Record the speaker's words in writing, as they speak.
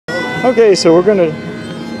Okay, so we're going to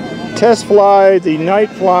test fly the night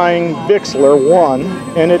flying Bixler 1,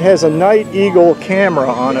 and it has a Night Eagle camera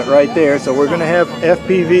on it right there, so we're going to have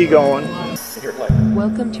FPV going.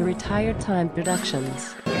 Welcome to Retired Time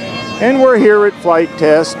Productions. And we're here at Flite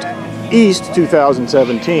Fest East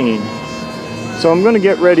 2017. So I'm going to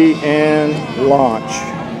get ready and launch.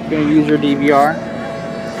 Going to use your DVR?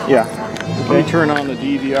 Yeah. Let me turn on the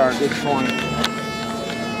DVR, good point.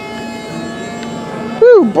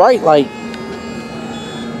 Woo, bright light.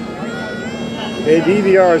 Okay,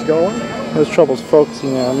 DVR is going. There's troubles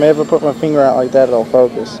focusing now. Maybe if I put my finger out like that, it'll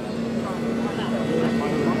focus.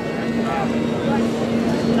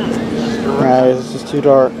 Nah, it's just too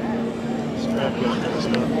dark. There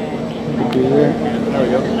we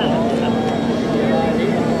go.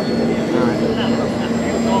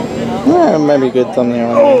 Maybe a good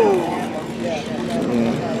thumbnail. Oh!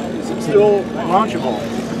 Is it still launchable?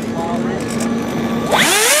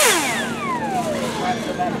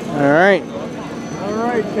 Alright.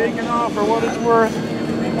 Alright, taking off for what it's worth.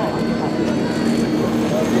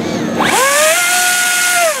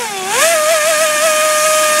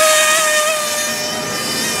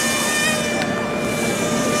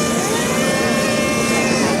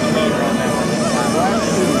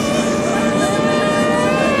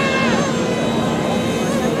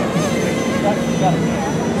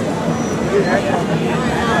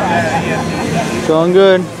 Going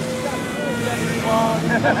good.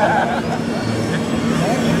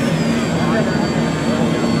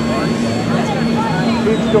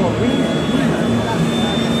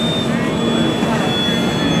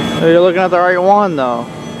 So you're looking at the right one, though.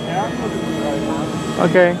 Yeah, I'm looking at the right one.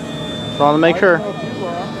 Okay. Just want to make sure.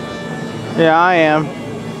 Yeah, I am.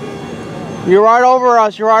 You're right over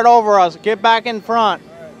us. You're right over us. Get back in front.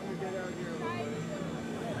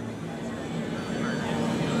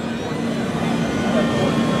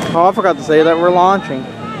 Oh, I forgot to say that we're launching.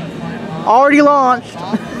 Already launched.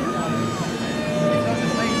 I'm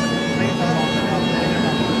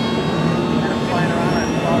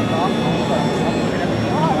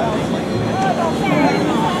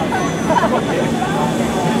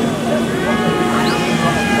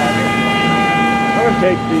going to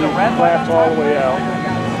take the flaps all the way out.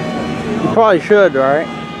 You probably should, right?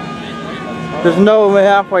 There's no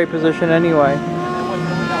halfway position anyway.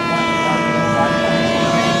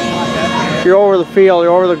 You're over the field,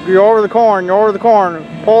 you're over the corn, you're over the corn.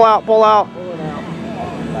 Pull out, pull out.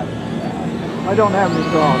 I don't have any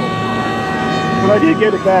problem. But I did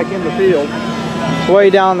get it back in the field. It's way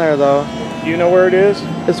down there though. Do you know where it is?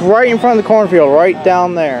 It's right in front of the cornfield, right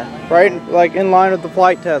down there. Right like in line with the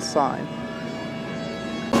FliteTest sign.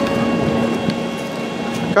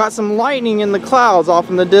 Got some lightning in the clouds off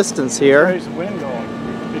in the distance here. Where's the wind going?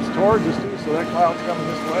 It's towards us too, so that cloud's coming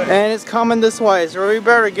this way. And it's coming this way, so we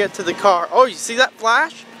better get to the car. Oh, you see that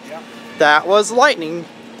flash? Yeah. That was lightning.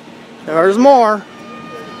 There's more.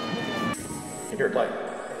 Here, Clay.